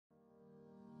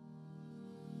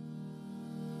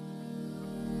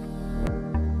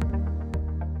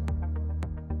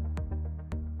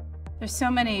There's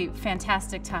so many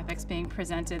fantastic topics being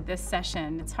presented this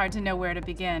session. It's hard to know where to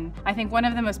begin. I think one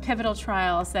of the most pivotal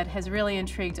trials that has really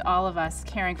intrigued all of us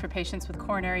caring for patients with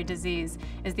coronary disease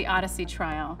is the Odyssey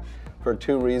trial. For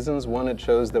two reasons. One, it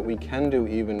shows that we can do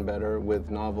even better with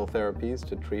novel therapies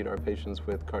to treat our patients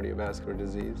with cardiovascular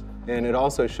disease. And it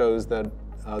also shows that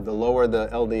the lower the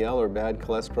LDL or bad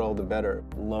cholesterol, the better.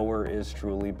 Lower is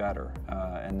truly better,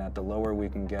 and that the lower we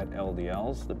can get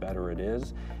LDLs, the better it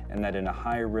is, and that in a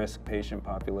high-risk patient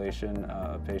population,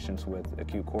 patients with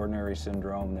acute coronary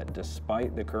syndrome, that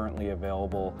despite the currently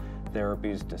available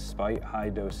therapies, despite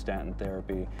high-dose statin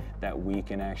therapy, that we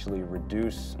can actually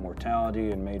reduce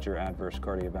mortality and major adverse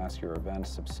cardiovascular events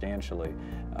substantially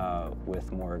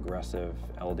with more aggressive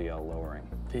LDL lowering.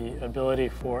 The ability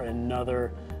for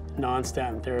another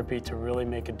non-statin therapy to really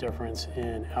make a difference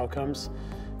in outcomes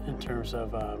in terms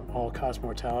of all-cause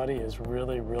mortality is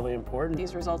really, really important.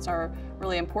 These results are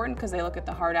really important because they look at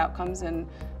the hard outcomes, and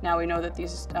now we know that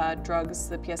these drugs,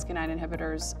 the PCSK9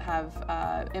 inhibitors,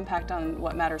 have impact on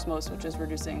what matters most, which is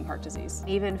reducing heart disease.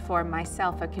 Even for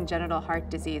myself, a congenital heart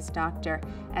disease doctor,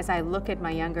 as I look at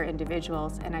my younger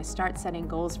individuals and I start setting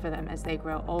goals for them as they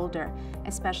grow older,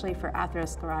 especially for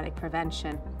atherosclerotic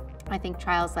prevention, I think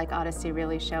trials like Odyssey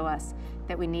really show us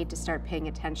that we need to start paying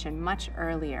attention much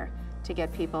earlier to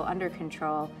get people under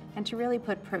control and to really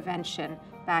put prevention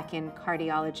back in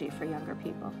cardiology for younger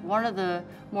people. One of the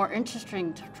more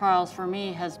interesting trials for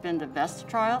me has been the VEST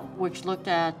trial, which looked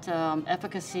at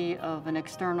efficacy of an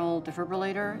external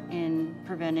defibrillator in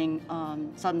preventing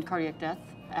sudden cardiac death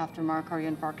after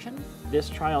myocardial infarction. This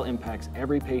trial impacts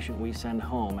every patient we send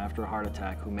home after a heart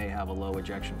attack who may have a low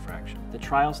ejection fraction. The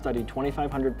trial studied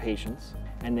 2,500 patients,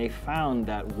 and they found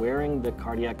that wearing the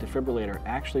cardiac defibrillator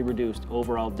actually reduced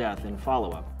overall death in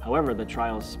follow-up. However, the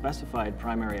trial's specified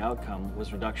primary outcome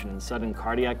was reduction in sudden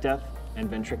cardiac death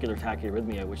and ventricular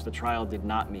tachyarrhythmia, which the trial did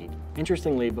not meet.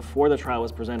 Interestingly, before the trial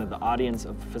was presented, the audience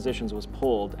of physicians was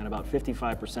polled, and about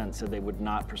 55% said they would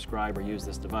not prescribe or use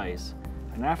this device.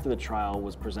 And after the trial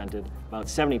was presented, about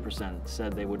 70%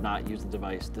 said they would not use the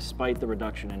device despite the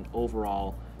reduction in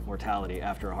overall mortality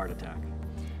after a heart attack.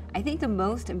 I think the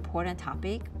most important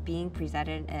topic being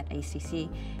presented at ACC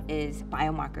is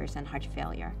biomarkers and heart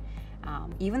failure.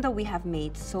 Even though we have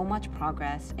made so much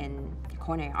progress in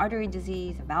coronary artery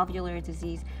disease, valvular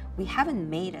disease, we haven't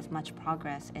made as much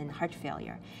progress in heart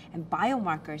failure. And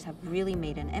biomarkers have really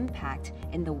made an impact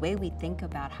in the way we think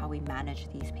about how we manage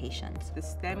these patients. The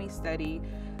STEMI study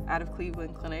out of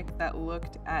Cleveland Clinic that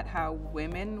looked at how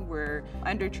women were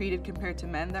undertreated compared to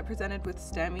men that presented with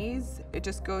STEMIs, it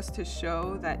just goes to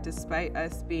show that despite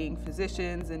us being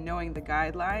physicians and knowing the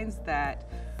guidelines, that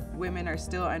women are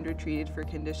still undertreated for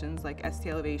conditions like ST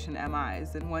elevation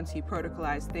MIs, and once you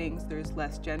protocolize things, there's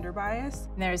less gender bias.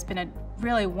 There's been a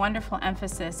really wonderful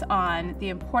emphasis on the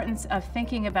importance of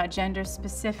thinking about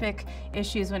gender-specific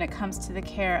issues when it comes to the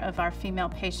care of our female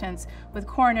patients with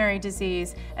coronary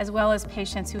disease, as well as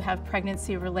patients who have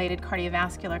pregnancy-related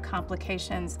cardiovascular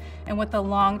complications, and what the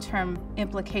long-term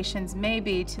implications may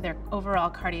be to their overall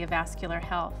cardiovascular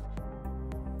health.